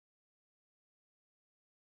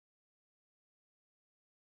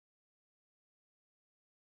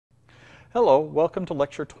Hello, welcome to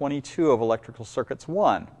Lecture 22 of Electrical Circuits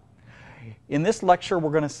 1. In this lecture, we're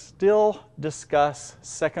going to still discuss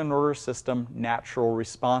second-order system natural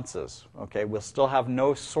responses. Okay, we'll still have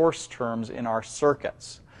no source terms in our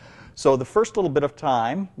circuits. So the first little bit of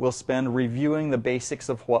time we'll spend reviewing the basics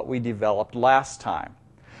of what we developed last time.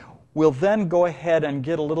 We'll then go ahead and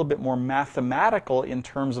get a little bit more mathematical in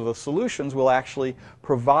terms of the solutions. We'll actually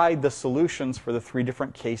provide the solutions for the three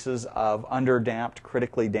different cases of underdamped,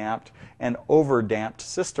 critically damped, and overdamped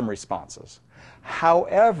system responses.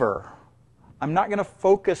 However, I'm not going to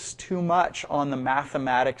focus too much on the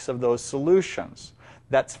mathematics of those solutions.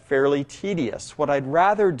 That's fairly tedious. What I'd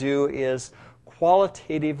rather do is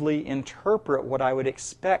qualitatively interpret what I would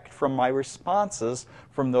expect from my responses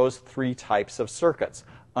from those three types of circuits: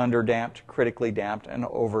 underdamped, critically damped, and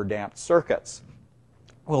overdamped circuits.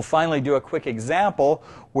 We'll finally do a quick example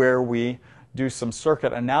where we do some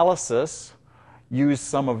circuit analysis, use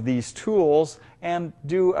some of these tools, and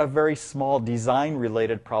do a very small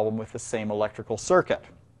design-related problem with the same electrical circuit.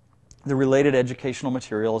 The related educational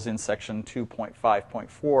material is in section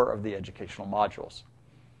 2.5.4 of the educational modules.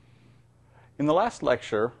 In the last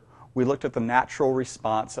lecture, we looked at the natural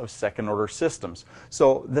response of second-order systems.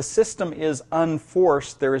 So the system is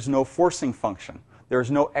unforced. There is no forcing function. There is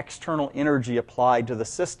no external energy applied to the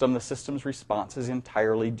system. The system's response is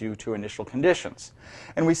entirely due to initial conditions.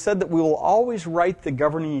 And we said that we will always write the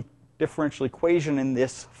governing differential equation in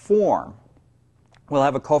this form. We'll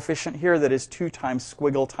have a coefficient here that is 2 times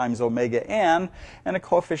squiggle times omega n, and a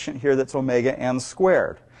coefficient here that's omega n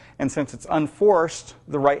squared. And since it's unforced,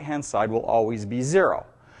 the right-hand side will always be 0.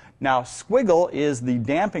 Now, squiggle is the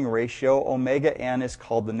damping ratio. Omega n is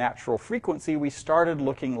called the natural frequency. We started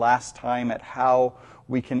looking last time at how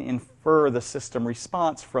we can infer the system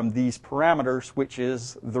response from these parameters, which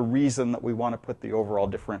is the reason that we want to put the overall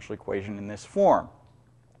differential equation in this form.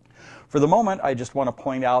 For the moment, I just want to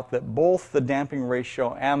point out that both the damping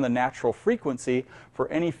ratio and the natural frequency for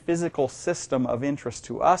any physical system of interest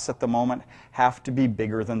to us at the moment have to be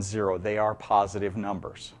bigger than 0. They are positive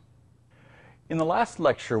numbers. In the last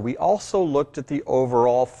lecture, we also looked at the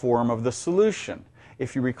overall form of the solution.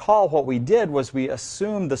 If you recall, what we did was we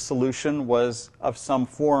assumed the solution was of some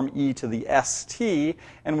form e to the st,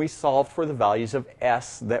 and we solved for the values of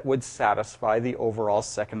s that would satisfy the overall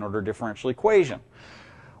second-order differential equation.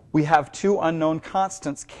 We have two unknown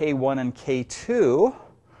constants, k1 and k2.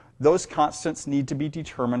 Those constants need to be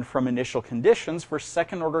determined from initial conditions. For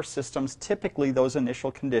second-order systems, typically those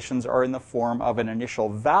initial conditions are in the form of an initial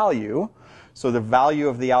value. So the value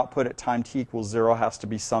of the output at time t equals 0 has to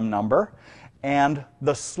be some number. And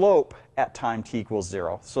the slope at time t equals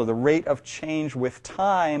 0. So the rate of change with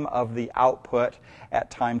time of the output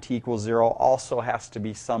at time t equals 0 also has to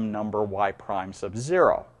be some number y prime sub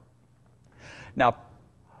 0. Now,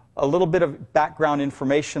 a little bit of background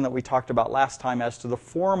information that we talked about last time as to the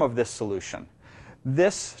form of this solution.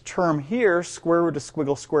 This term here, square root of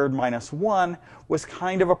squiggle squared minus 1, was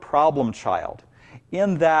kind of a problem child,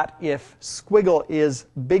 in that if squiggle is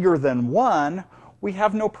bigger than 1, we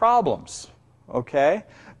have no problems. Okay?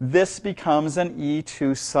 This becomes an e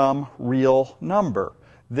to some real number.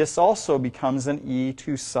 This also becomes an e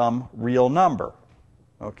to some real number.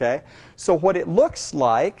 Okay? So what it looks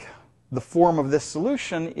like, the form of this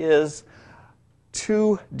solution, is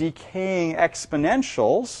two decaying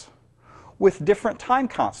exponentials with different time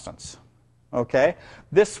constants. Okay?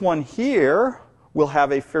 This one here will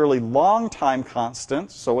have a fairly long time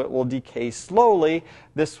constant, so it will decay slowly.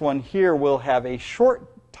 This one here will have a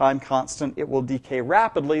short time constant. It will decay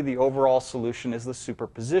rapidly. The overall solution is the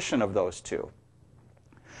superposition of those two.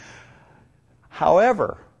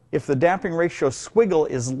 However, if the damping ratio squiggle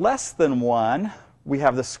is less than 1, we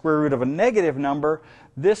have the square root of a negative number.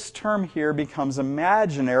 This term here becomes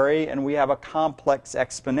imaginary, and we have a complex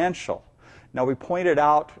exponential. Now, we pointed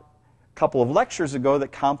out a couple of lectures ago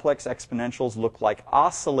that complex exponentials look like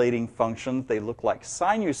oscillating functions. They look like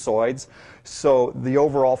sinusoids. So the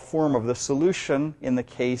overall form of the solution in the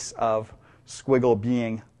case of squiggle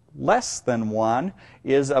being less than 1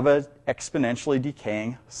 is of an exponentially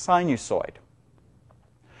decaying sinusoid.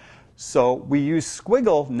 So we use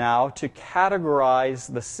squiggle now to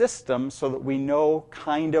categorize the system so that we know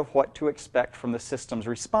kind of what to expect from the system's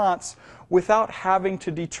response without having to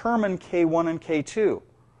determine k1 and k2.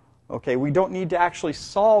 Okay, we don't need to actually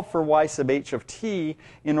solve for y sub h of t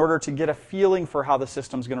in order to get a feeling for how the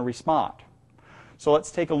system's going to respond. So let's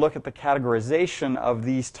take a look at the categorization of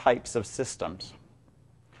these types of systems.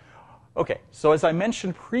 Okay, so as I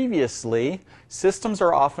mentioned previously, systems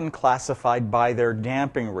are often classified by their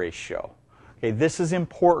damping ratio. Okay, this is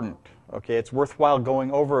important. Okay, it's worthwhile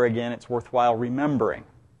going over again. It's worthwhile remembering.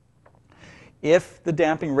 If the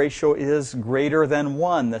damping ratio is greater than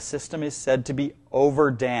 1, the system is said to be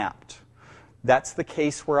overdamped. That's the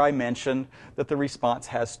case where I mentioned that the response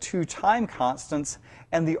has 2 time constants,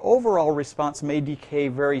 and the overall response may decay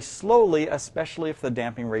very slowly, especially if the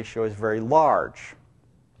damping ratio is very large.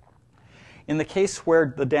 In the case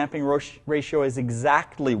where the damping ratio is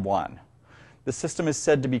exactly 1, the system is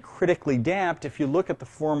said to be critically damped. If you look at the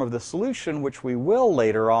form of the solution, which we will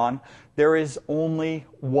later on, there is only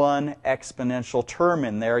one exponential term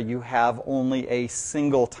in there. You have only a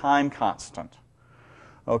single time constant.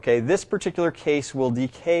 Okay, this particular case will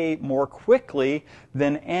decay more quickly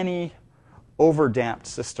than any overdamped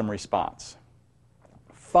system response.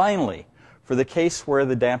 Finally, for the case where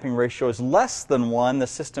the damping ratio is less than 1, the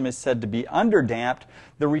system is said to be underdamped.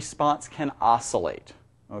 The response can oscillate.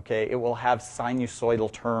 Okay, it will have sinusoidal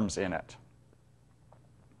terms in it.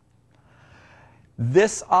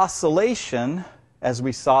 This oscillation, as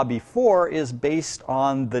we saw before, is based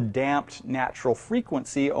on the damped natural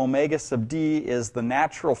frequency. Omega sub d is the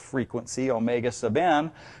natural frequency, omega sub n,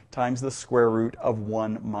 times the square root of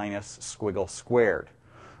 1 minus squiggle squared.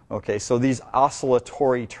 Okay, so these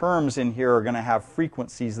oscillatory terms in here are going to have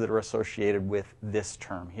frequencies that are associated with this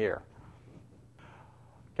term here.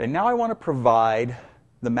 Okay, now I want to provide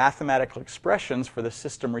the mathematical expressions for the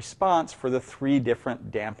system response for the 3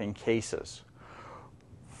 different damping cases.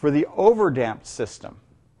 For the overdamped system,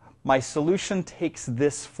 my solution takes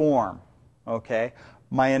this form. Okay?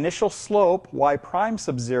 My initial slope, y prime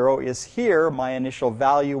sub 0, is here. My initial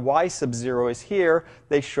value, y sub 0, is here.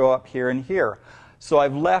 They show up here and here. So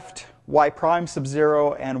I've left y prime sub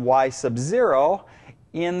 0 and y sub 0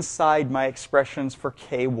 inside my expressions for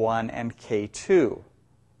k1 and k2.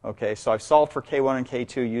 Okay, so I've solved for k1 and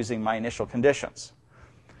k2 using my initial conditions.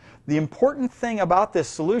 The important thing about this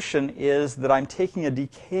solution is that I'm taking a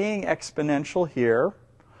decaying exponential here,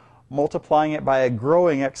 multiplying it by a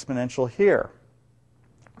growing exponential here.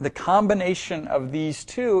 The combination of these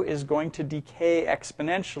two is going to decay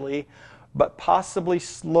exponentially, but possibly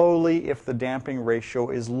slowly if the damping ratio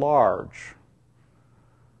is large.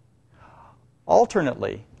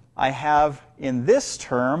 Alternately, I have in this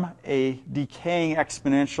term a decaying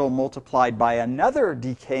exponential multiplied by another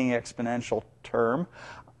decaying exponential term.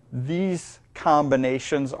 These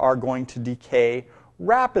combinations are going to decay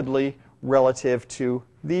rapidly relative to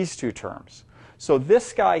these two terms. So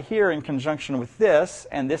this guy here in conjunction with this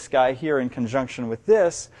and this guy here in conjunction with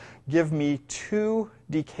this give me 2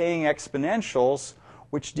 decaying exponentials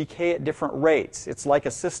which decay at different rates. It's like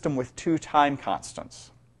a system with 2 time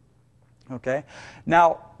constants. Okay?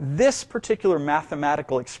 Now, this particular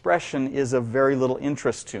mathematical expression is of very little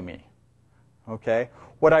interest to me. Okay?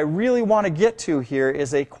 What I really want to get to here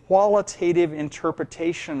is a qualitative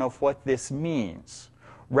interpretation of what this means,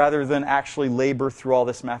 rather than actually labor through all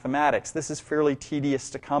this mathematics. This is fairly tedious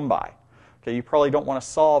to come by. Okay? You probably don't want to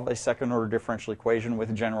solve a second-order differential equation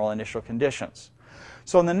with general initial conditions.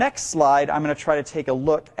 So in the next slide, I'm going to try to take a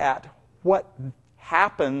look at what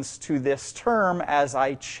happens to this term as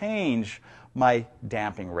I change my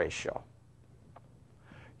damping ratio.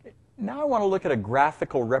 Now I want to look at a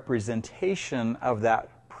graphical representation of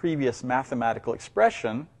that previous mathematical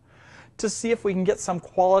expression to see if we can get some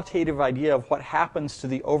qualitative idea of what happens to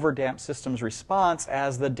the overdamped system's response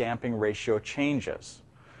as the damping ratio changes.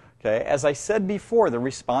 Okay? As I said before, the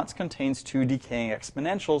response contains 2 decaying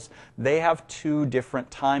exponentials. They have 2 different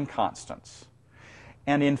time constants.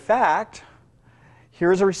 And in fact,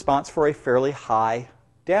 here's a response for a fairly high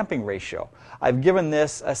damping ratio. I've given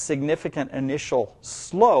this a significant initial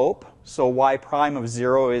slope, so y prime of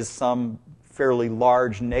 0 is some fairly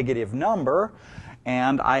large negative number,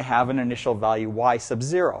 and I have an initial value y sub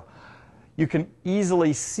 0. You can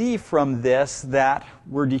easily see from this that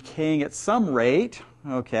we're decaying at some rate.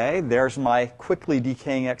 Okay, there's my quickly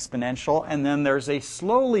decaying exponential, and then there's a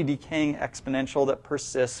slowly decaying exponential that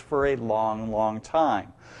persists for a long, long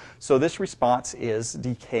time. So this response is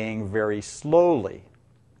decaying very slowly.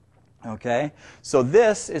 Okay, so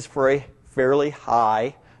this is for a fairly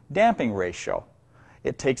high damping ratio.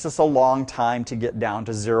 It takes us a long time to get down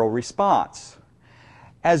to 0 response.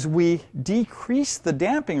 As we decrease the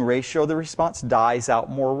damping ratio, the response dies out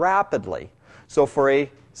more rapidly. So for a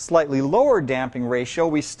slightly lower damping ratio,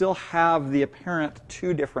 we still have the apparent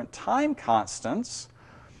 2 different time constants.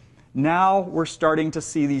 Now we're starting to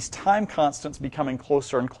see these time constants becoming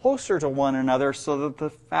closer and closer to one another so that the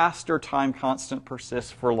faster time constant persists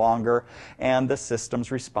for longer and the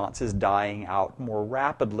system's response is dying out more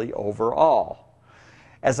rapidly overall.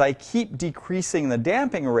 As I keep decreasing the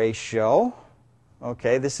damping ratio,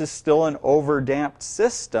 Okay, this is still an overdamped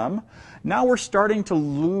system. Now we're starting to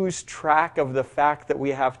lose track of the fact that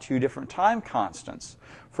we have two different time constants.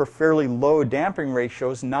 For fairly low damping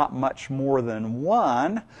ratios, not much more than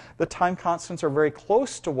 1, the time constants are very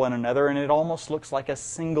close to one another, and it almost looks like a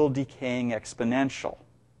single decaying exponential.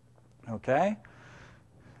 Okay?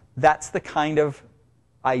 That's the kind of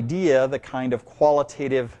idea, the kind of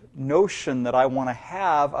qualitative notion that I want to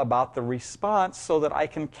have about the response so that I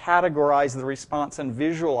can categorize the response and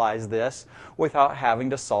visualize this without having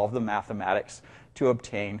to solve the mathematics to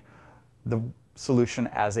obtain the solution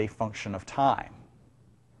as a function of time.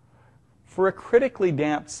 For a critically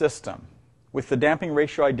damped system, with the damping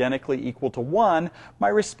ratio identically equal to 1, my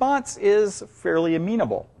response is fairly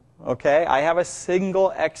amenable. Okay, I have a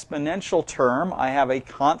single exponential term. I have a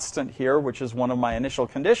constant here, which is one of my initial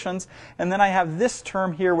conditions. And then I have this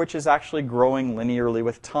term here, which is actually growing linearly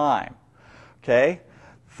with time. Okay,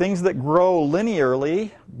 things that grow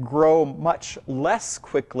linearly grow much less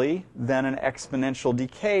quickly than an exponential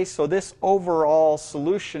decay. So this overall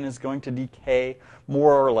solution is going to decay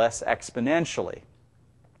more or less exponentially.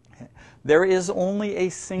 There is only a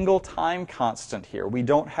single time constant here. We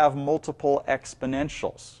don't have multiple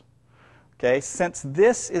exponentials. Okay, since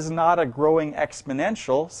this is not a growing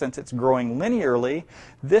exponential, since it's growing linearly,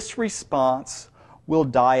 this response will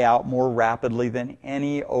die out more rapidly than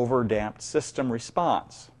any overdamped system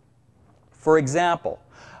response. For example,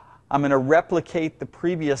 I'm going to replicate the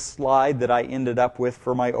previous slide that I ended up with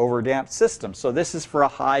for my overdamped system. So this is for a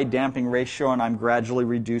high damping ratio, and I'm gradually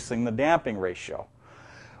reducing the damping ratio.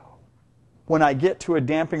 When I get to a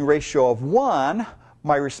damping ratio of 1,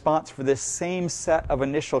 my response for this same set of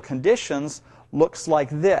initial conditions looks like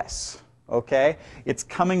this. Okay? It's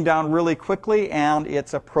coming down really quickly, and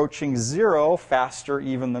it's approaching 0 faster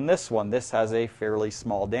even than this one. This has a fairly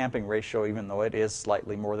small damping ratio, even though it is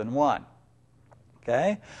slightly more than 1.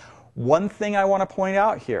 Okay? One thing I want to point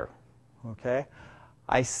out here. Okay?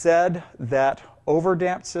 I said that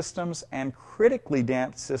overdamped systems and critically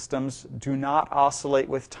damped systems do not oscillate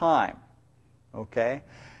with time. Okay?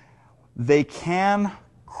 They can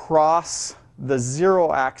cross the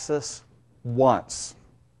 0 axis once.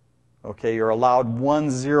 Okay, you're allowed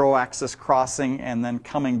one 0 axis crossing and then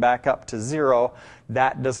coming back up to 0.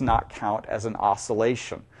 That does not count as an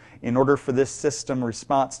oscillation. In order for this system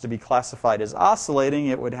response to be classified as oscillating,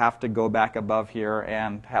 it would have to go back above here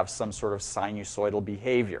and have some sort of sinusoidal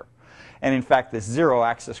behavior. And in fact, this 0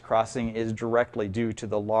 axis crossing is directly due to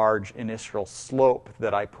the large initial slope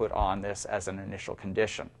that I put on this as an initial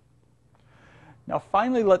condition. Now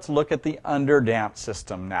finally, let's look at the underdamped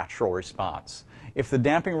system natural response. If the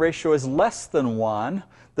damping ratio is less than 1,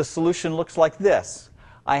 the solution looks like this.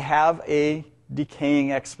 I have a decaying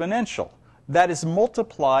exponential. That is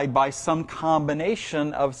multiplied by some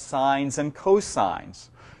combination of sines and cosines.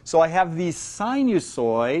 So I have these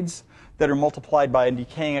sinusoids that are multiplied by a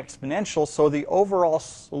decaying exponential, so the overall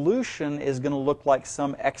solution is going to look like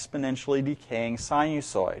some exponentially decaying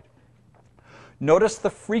sinusoid. Notice the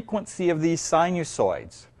frequency of these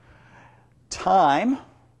sinusoids. Time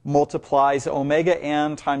multiplies omega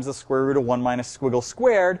n times the square root of 1 minus squiggle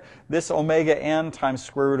squared. This omega n times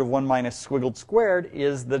square root of 1 minus squiggled squared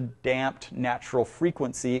is the damped natural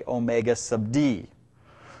frequency omega sub d.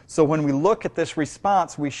 So when we look at this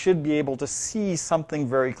response, we should be able to see something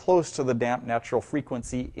very close to the damped natural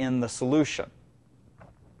frequency in the solution.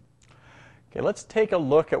 Okay, let's take a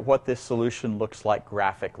look at what this solution looks like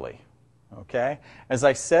graphically. Okay? As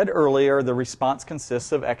I said earlier, the response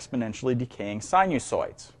consists of exponentially decaying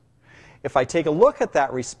sinusoids. If I take a look at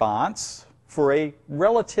that response for a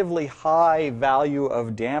relatively high value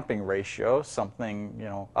of damping ratio, something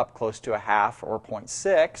up close to 1/2 or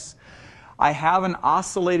 0.6, I have an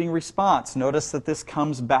oscillating response. Notice that this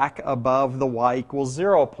comes back above the y equals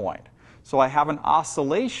 0 point. So I have an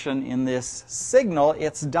oscillation in this signal.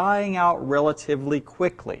 It's dying out relatively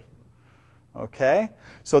quickly. Okay?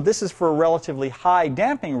 So this is for a relatively high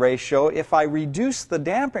damping ratio. If I reduce the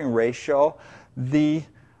damping ratio, the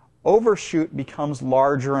overshoot becomes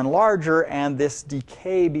larger and larger, and this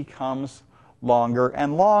decay becomes longer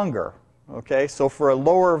and longer. Okay? So for a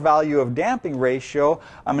lower value of damping ratio,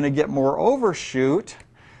 I'm going to get more overshoot.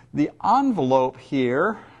 The envelope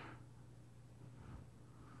here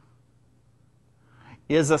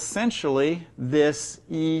is essentially this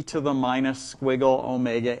e to the minus squiggle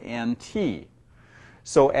omega nt.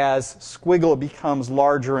 So as squiggle becomes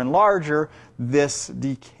larger and larger, this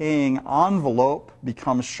decaying envelope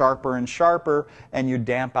becomes sharper and sharper, and you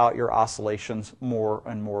damp out your oscillations more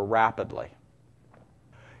and more rapidly.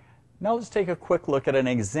 Now let's take a quick look at an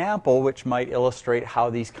example which might illustrate how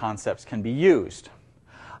these concepts can be used.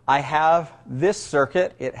 I have this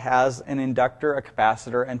circuit. It has an inductor, a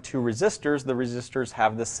capacitor, and two resistors. The resistors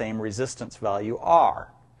have the same resistance value,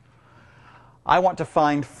 R. I want to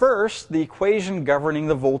find first the equation governing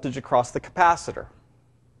the voltage across the capacitor.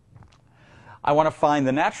 I want to find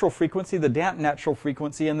the natural frequency, the damped natural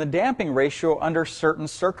frequency, and the damping ratio under certain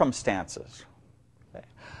circumstances. Okay.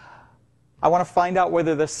 I want to find out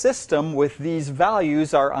whether the system with these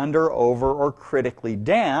values are under, over, or critically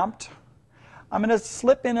damped. I'm going to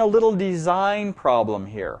slip in a little design problem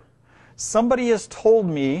here. Somebody has told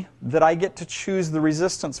me that I get to choose the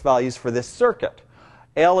resistance values for this circuit.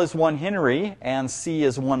 L is 1 Henry and C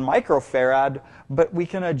is 1 microfarad, but we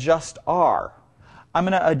can adjust R. I'm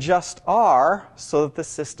going to adjust R so that the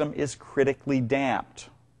system is critically damped.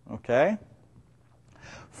 Okay?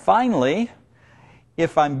 Finally,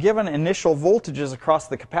 if I'm given initial voltages across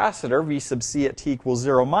the capacitor, V sub C at t equals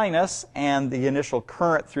 0 minus, and the initial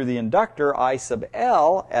current through the inductor, I sub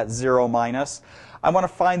L at 0 minus, I want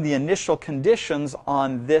to find the initial conditions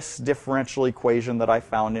on this differential equation that I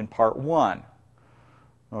found in part 1.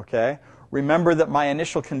 Okay? Remember that my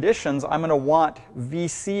initial conditions, I'm going to want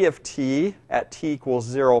Vc of t at t equals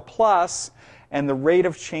 0 plus, and the rate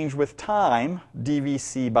of change with time,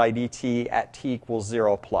 dVc by dt, at t equals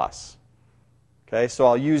 0 plus. Okay, so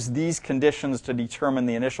I'll use these conditions to determine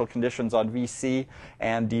the initial conditions on Vc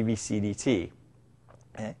and dVc dt.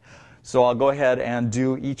 Okay. So I'll go ahead and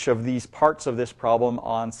do each of these parts of this problem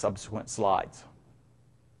on subsequent slides.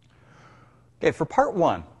 Okay, for part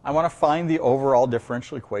 1, I want to find the overall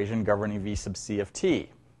differential equation governing V sub C of t.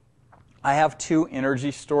 I have two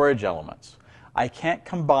energy storage elements. I can't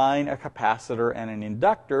combine a capacitor and an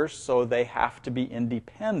inductor, so they have to be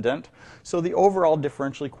independent. So the overall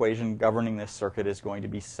differential equation governing this circuit is going to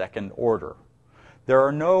be second order. There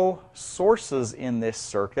are no sources in this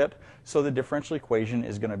circuit, so the differential equation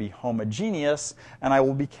is going to be homogeneous, and I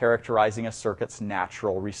will be characterizing a circuit's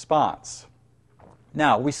natural response.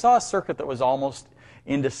 Now, we saw a circuit that was almost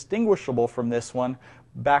indistinguishable from this one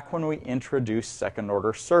back when we introduced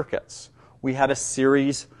second-order circuits. We had a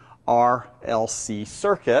series RLC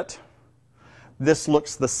circuit. This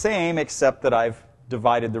looks the same, except that I've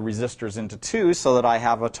divided the resistors into two so that I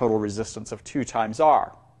have a total resistance of 2 times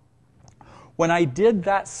R. When I did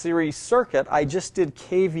that series circuit, I just did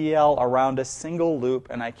KVL around a single loop,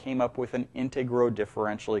 and I came up with an integral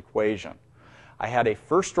differential equation. I had a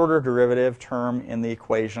first-order derivative term in the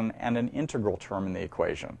equation and an integral term in the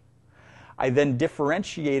equation. I then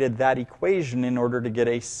differentiated that equation in order to get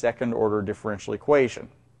a second-order differential equation.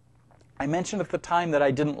 I mentioned at the time that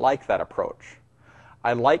I didn't like that approach.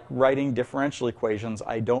 I like writing differential equations.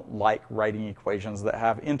 I don't like writing equations that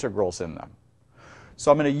have integrals in them.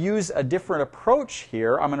 So I'm going to use a different approach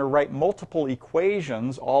here. I'm going to write multiple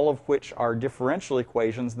equations, all of which are differential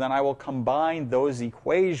equations. Then I will combine those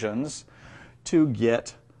equations to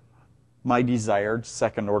get my desired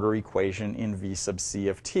second-order equation in V sub C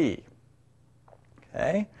of t.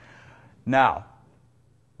 Okay? Now,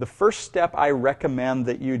 the first step I recommend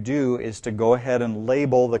that you do is to go ahead and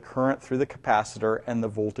label the current through the capacitor and the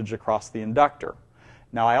voltage across the inductor.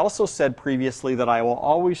 Now, I also said previously that I will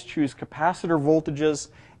always choose capacitor voltages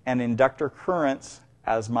and inductor currents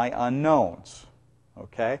as my unknowns.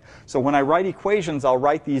 Okay? So when I write equations, I'll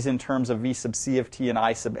write these in terms of V sub C of t and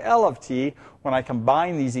I sub L of t. When I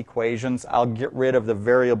combine these equations, I'll get rid of the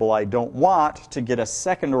variable I don't want to get a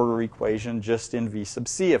second-order equation just in V sub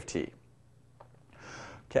C of t.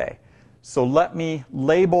 Okay, so let me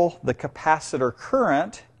label the capacitor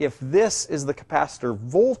current. If this is the capacitor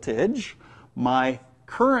voltage, my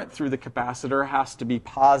current through the capacitor has to be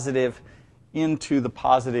positive into the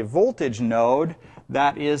positive voltage node.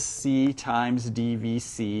 That is C times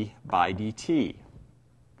dVc by dt.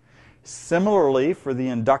 Similarly, for the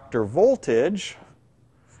inductor voltage,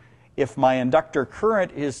 if my inductor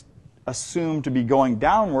current is assumed to be going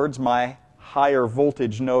downwards, my higher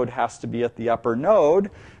voltage node has to be at the upper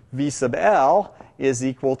node. V sub L is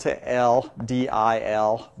equal to L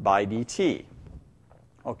dIL by dt.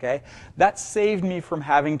 Okay? That saved me from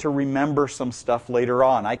having to remember some stuff later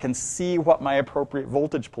on. I can see what my appropriate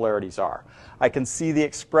voltage polarities are. I can see the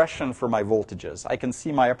expression for my voltages. I can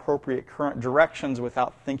see my appropriate current directions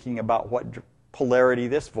without thinking about what polarity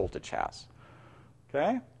this voltage has.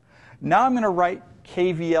 Okay? Now I'm going to write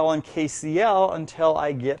KVL and KCL until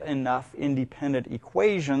I get enough independent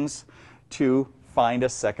equations to find a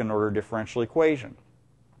second-order differential equation.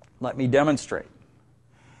 Let me demonstrate.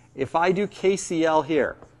 If I do KCL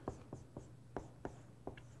here,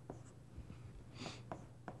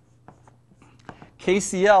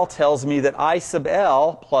 KCL tells me that I sub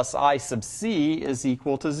L plus I sub C is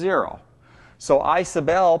equal to 0. So I sub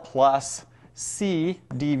L plus c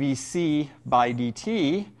dvc by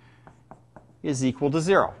dt is equal to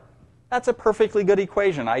 0. That's a perfectly good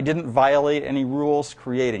equation. I didn't violate any rules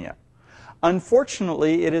creating it.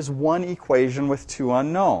 Unfortunately, it is one equation with two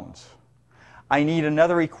unknowns. I need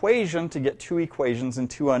another equation to get two equations and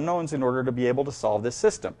two unknowns in order to be able to solve this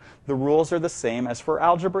system. The rules are the same as for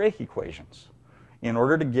algebraic equations. In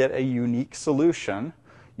order to get a unique solution,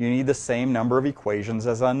 you need the same number of equations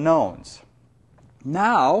as unknowns.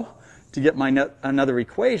 Now, to get another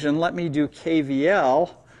equation, let me do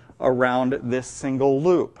KVL around this single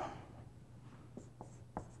loop.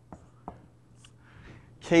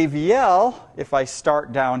 KVL, if I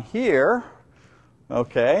start down here,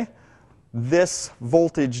 okay, this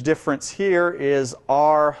voltage difference here is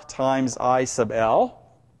R times I sub L.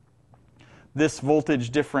 This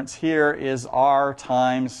voltage difference here is R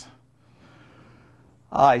times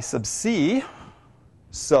I sub C.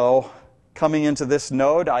 So coming into this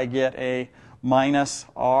node, I get a minus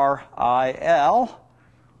RIL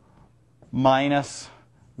minus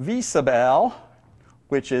V sub L,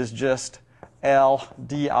 which is just L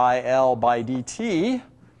dIL by dt,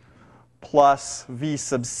 plus V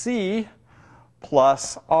sub C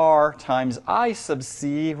plus R times I sub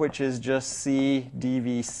C, which is just C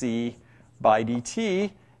dVC by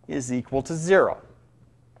dt, is equal to 0.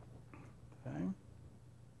 Okay.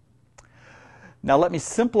 Now let me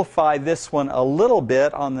simplify this one a little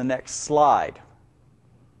bit on the next slide.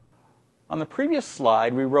 On the previous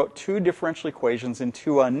slide, we wrote two differential equations and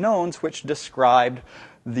two unknowns which described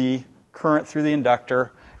the current through the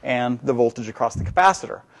inductor and the voltage across the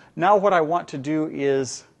capacitor. Now what I want to do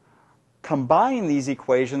is combine these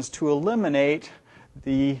equations to eliminate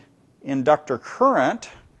the inductor current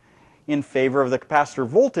in favor of the capacitor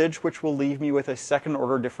voltage, which will leave me with a second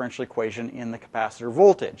order differential equation in the capacitor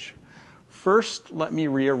voltage. First, let me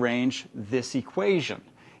rearrange this equation.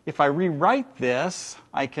 If I rewrite this,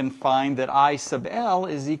 I can find that I sub L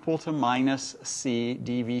is equal to minus C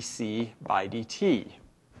dVC by dt.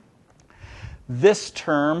 This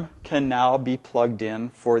term can now be plugged in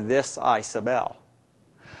for this I sub L.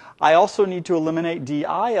 I also need to eliminate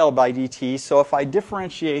dIL by dt, so if I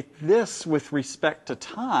differentiate this with respect to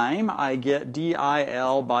time, I get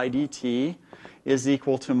dIL by dt is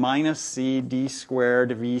equal to minus C d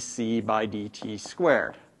squared Vc by dt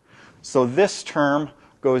squared. So this term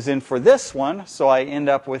goes in for this one, so I end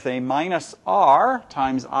up with a minus R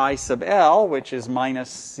times I sub L, which is minus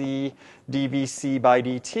C dVc by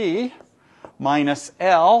dt, minus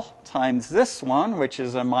L times this one, which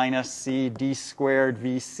is a minus C d squared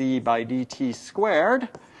Vc by dt squared,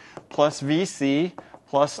 plus Vc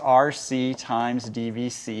plus Rc times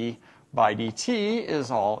dVc by dt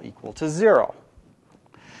is all equal to 0.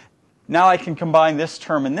 Now I can combine this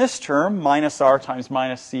term and this term. Minus R times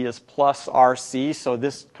minus C is plus Rc, so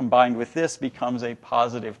this combined with this becomes a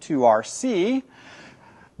positive 2Rc.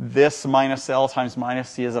 This minus L times minus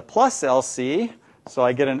C is a plus Lc. So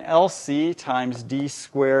I get an LC times d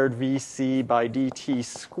squared Vc by dt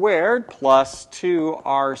squared plus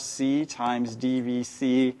 2Rc times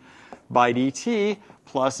dVc by dt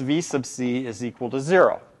plus V sub c is equal to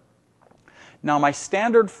 0. Now my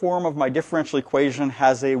standard form of my differential equation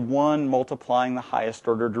has a 1 multiplying the highest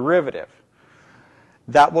order derivative.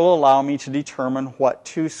 That will allow me to determine what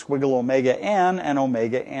 2 squiggle omega n and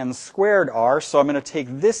omega n squared are. So I'm going to take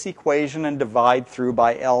this equation and divide through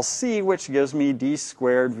by LC, which gives me d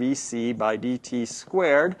squared Vc by dt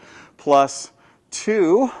squared plus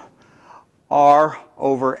 2 R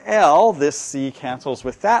over L, this C cancels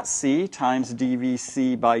with that C, times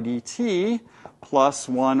dVc by dt plus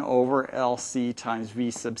 1 over LC times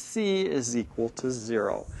V sub c is equal to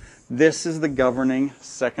 0. This is the governing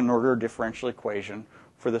second order differential equation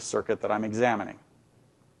for the circuit that I'm examining.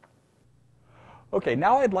 Okay,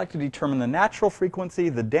 now I'd like to determine the natural frequency,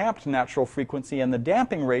 the damped natural frequency, and the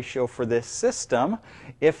damping ratio for this system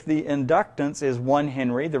if the inductance is 1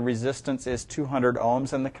 Henry, the resistance is 200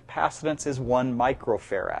 ohms, and the capacitance is 1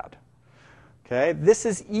 microfarad. Okay, this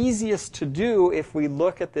is easiest to do if we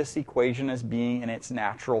look at this equation as being in its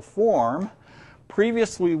natural form.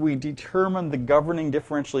 Previously, we determined the governing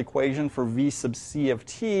differential equation for V sub c of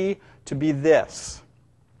t to be this.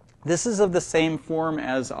 This is of the same form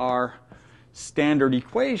as our standard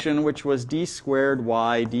equation, which was d squared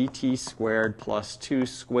y dt squared plus 2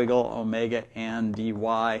 squiggle omega n dy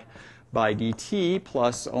by dt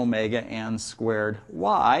plus omega n squared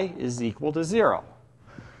y is equal to 0.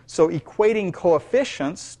 So equating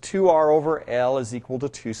coefficients, 2r over L is equal to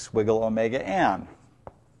 2 squiggle omega n.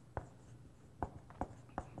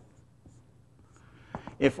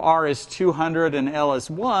 If R is 200 and L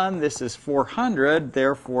is 1, this is 400.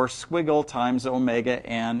 Therefore, squiggle times omega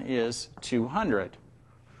n is 200.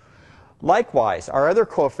 Likewise, our other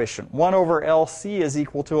coefficient, 1 over LC, is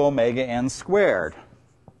equal to omega n squared.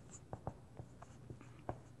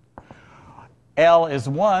 L is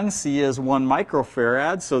 1, C is 1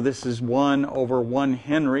 microfarad, so this is 1 over 1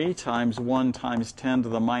 Henry times 1 times 10 to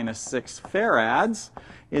the minus 6 farads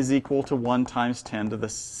is equal to 1 times 10 to the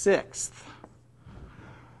 6th.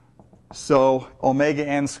 So omega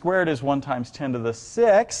n squared is 1 times 10 to the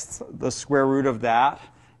 6th. The square root of that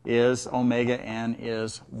is omega n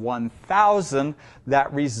is 1,000.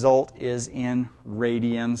 That result is in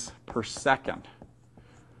radians per second.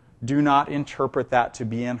 Do not interpret that to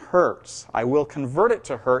be in hertz. I will convert it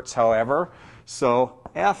to hertz, however. So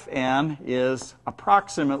Fn is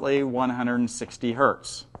approximately 160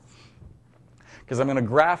 hertz. Because I'm going to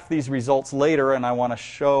graph these results later, and I want to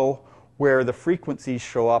show where the frequencies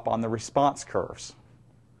show up on the response curves.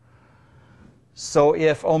 So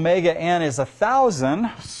if omega n is 1,000,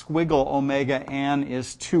 squiggle omega n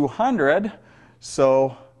is 200.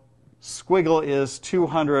 So squiggle is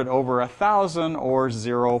 200 over 1,000, or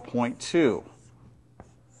 0.2.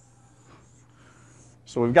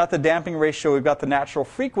 So we've got the damping ratio, we've got the natural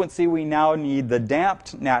frequency. We now need the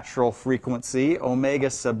damped natural frequency. Omega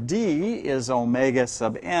sub d is omega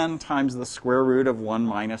sub n times the square root of 1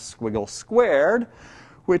 minus squiggle squared,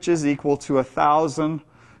 which is equal to 1,000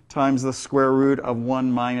 times the square root of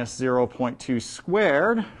 1 minus 0.2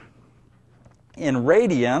 squared in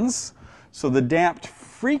radians. So the damped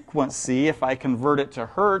frequency, if I convert it to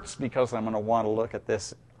hertz, because I'm going to want to look at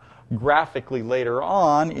this graphically later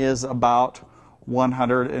on, is about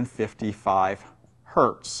 155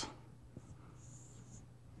 hertz.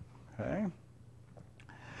 Okay.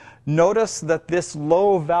 Notice that this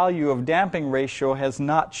low value of damping ratio has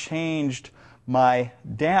not changed my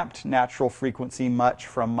damped natural frequency much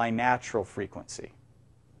from my natural frequency.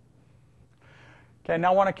 Okay,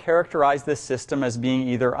 now I want to characterize this system as being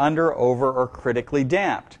either under, over, or critically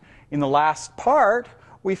damped. In the last part,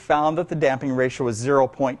 we found that the damping ratio is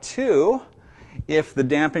 0.2. If the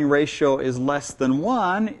damping ratio is less than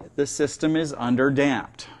 1, the system is under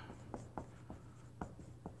damped.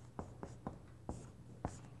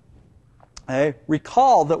 Okay,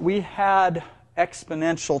 recall that we had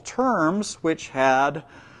exponential terms which had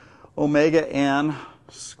omega n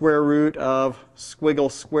square root of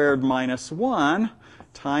squiggle squared minus 1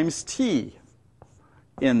 times t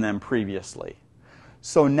in them previously.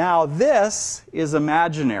 So now this is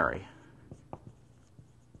imaginary.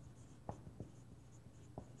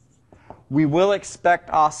 We will expect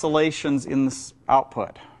oscillations in the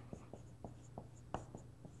output.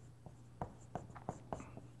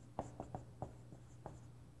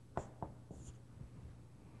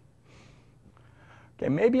 Okay,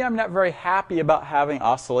 maybe I'm not very happy about having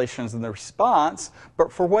oscillations in the response, but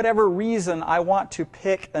for whatever reason, I want to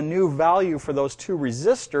pick a new value for those two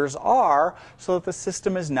resistors, R, so that the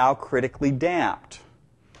system is now critically damped.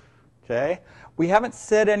 Okay? We haven't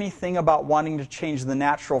said anything about wanting to change the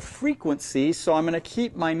natural frequency, so I'm going to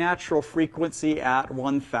keep my natural frequency at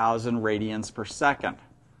 1,000 radians per second.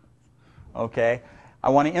 Okay? I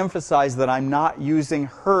want to emphasize that I'm not using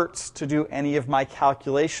hertz to do any of my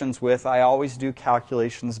calculations with. I always do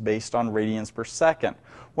calculations based on radians per second.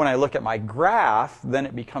 When I look at my graph, then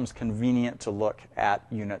it becomes convenient to look at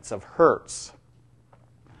units of hertz.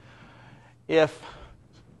 If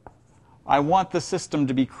I want the system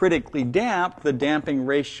to be critically damped, the damping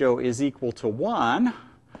ratio is equal to 1.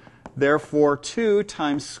 Therefore, 2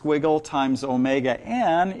 times squiggle times omega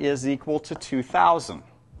n is equal to 2,000.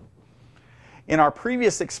 In our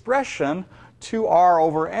previous expression, 2r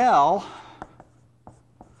over L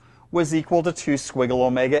was equal to 2 squiggle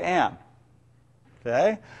omega n.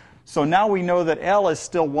 Okay? So now we know that L is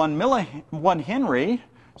still 1 Henry,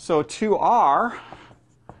 so 2r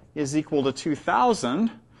is equal to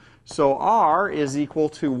 2,000. So R is equal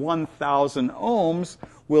to 1,000 ohms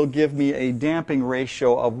will give me a damping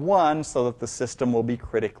ratio of 1 so that the system will be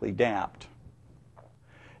critically damped.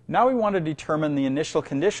 Now we want to determine the initial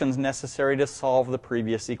conditions necessary to solve the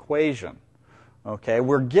previous equation. Okay,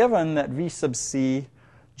 we're given that V sub C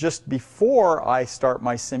just before I start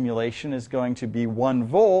my simulation is going to be 1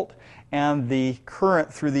 volt, and the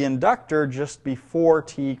current through the inductor just before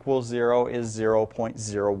t equals 0 is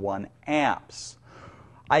 0.01 amps.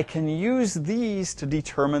 I can use these to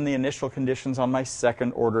determine the initial conditions on my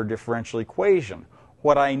second order differential equation.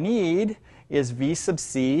 What I need is V sub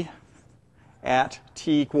C at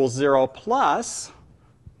t equals 0 plus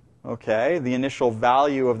okay, the initial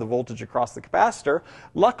value of the voltage across the capacitor.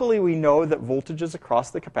 Luckily, we know that voltages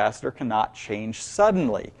across the capacitor cannot change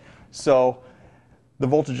suddenly. So the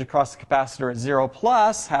voltage across the capacitor at 0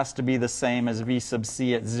 plus has to be the same as V sub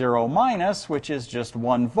C at 0 minus, which is just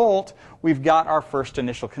 1 volt. We've got our first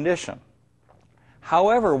initial condition.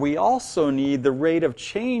 However, we also need the rate of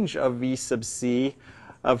change of V sub C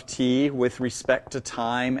of t with respect to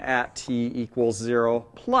time at t equals 0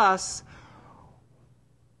 plus.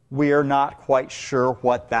 We are not quite sure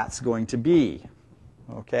what that's going to be.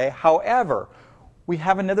 Okay? However, we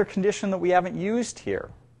have another condition that we haven't used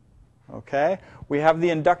here. Okay? We have the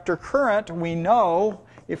inductor current. We know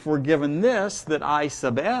if we're given this that I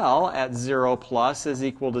sub L at 0 plus is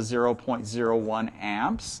equal to 0.01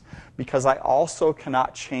 amps, because I also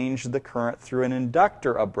cannot change the current through an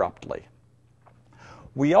inductor abruptly.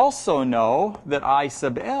 We also know that I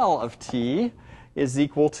sub L of t is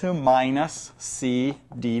equal to minus C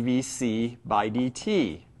dVc by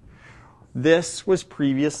dt. This was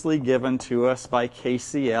previously given to us by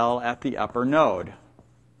KCl at the upper node.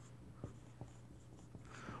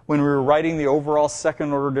 When we were writing the overall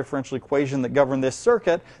second order differential equation that governed this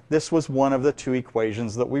circuit, this was one of the two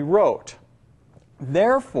equations that we wrote.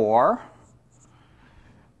 Therefore,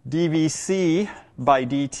 dVc by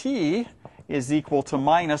dt is equal to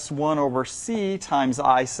minus 1 over C times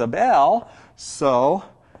I sub L. So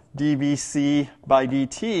dVc by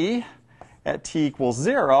dt at t equals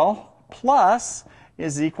 0 plus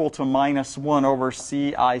is equal to minus 1 over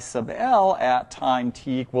C I sub L at time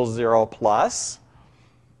t equals 0 plus.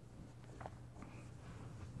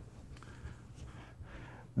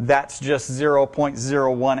 That's just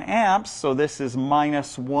 0.01 amps, so this is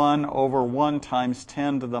minus 1 over 1 times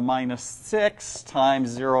 10 to the minus 6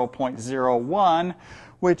 times 0.01,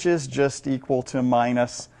 which is just equal to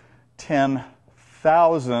minus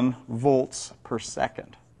 10,000 volts per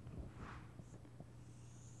second.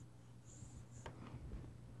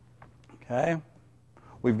 Okay?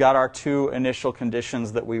 We've got our two initial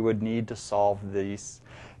conditions that we would need to solve these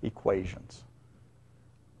equations.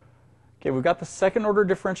 Okay, we've got the second order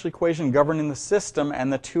differential equation governing the system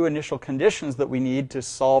and the two initial conditions that we need to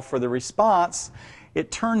solve for the response.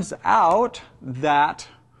 It turns out that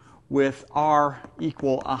with R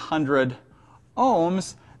equal 100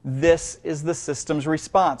 ohms, this is the system's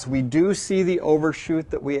response. We do see the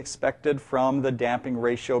overshoot that we expected from the damping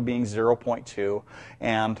ratio being 0.2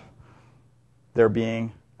 and there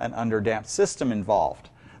being an underdamped system involved.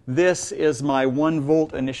 This is my 1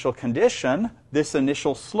 volt initial condition. This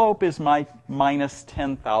initial slope is my minus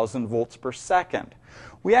 10,000 volts per second.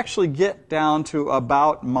 We actually get down to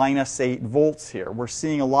about minus 8 volts here. We're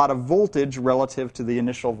seeing a lot of voltage relative to the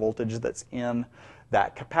initial voltage that's in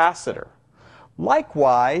that capacitor.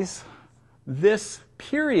 Likewise, this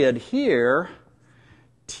period here,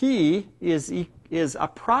 t is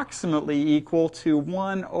approximately equal to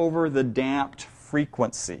 1 over the damped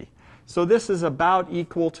frequency. So this is about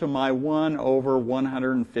equal to my 1 over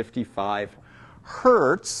 155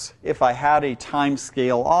 hertz. If I had a time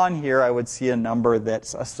scale on here, I would see a number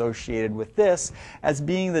that's associated with this as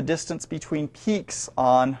being the distance between peaks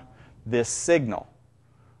on this signal.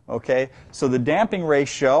 Okay, so the damping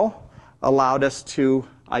ratio allowed us to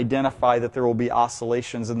identify that there will be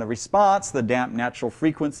oscillations in the response. The damped natural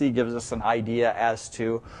frequency gives us an idea as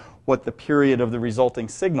to what the period of the resulting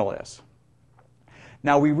signal is.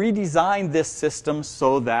 Now, we redesigned this system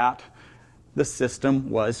so that the system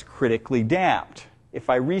was critically damped. If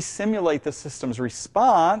I resimulate the system's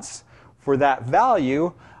response for that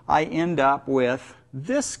value, I end up with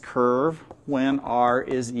this curve when R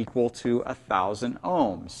is equal to 1,000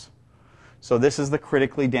 ohms. So this is the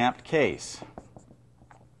critically damped case.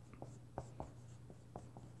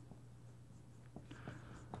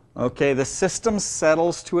 Okay, the system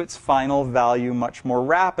settles to its final value much more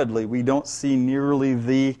rapidly. We don't see nearly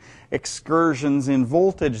the excursions in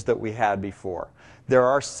voltage that we had before. There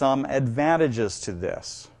are some advantages to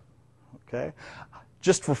this. Okay?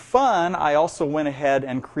 Just for fun, I also went ahead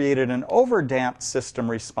and created an overdamped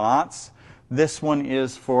system response. This one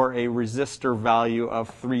is for a resistor value of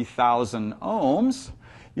 3,000 ohms.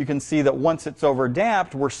 You can see that once it's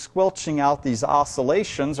overdamped, we're squelching out these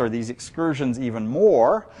oscillations or these excursions even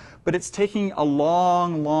more, but it's taking a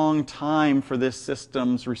long, long time for this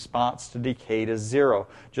system's response to decay to 0,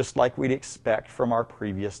 just like we'd expect from our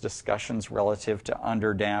previous discussions relative to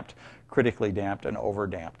underdamped, critically damped, and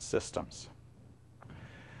overdamped systems.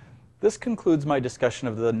 This concludes my discussion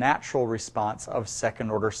of the natural response of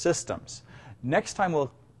second-order systems. Next time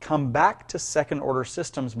we'll come back to second-order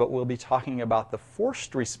systems, but we'll be talking about the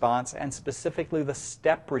forced response and specifically the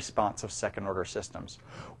step response of second-order systems.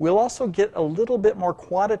 We'll also get a little bit more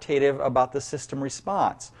quantitative about the system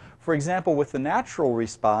response. For example, with the natural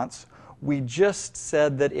response, we just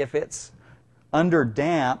said that if it's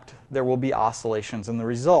underdamped, there will be oscillations in the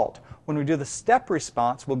result. When we do the step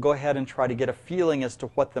response, we'll go ahead and try to get a feeling as to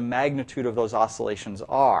what the magnitude of those oscillations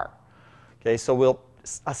are. Okay, so we'll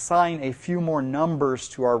assign a few more numbers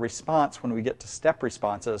to our response when we get to step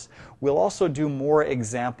responses. We'll also do more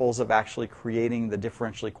examples of actually creating the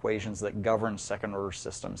differential equations that govern second-order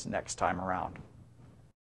systems next time around.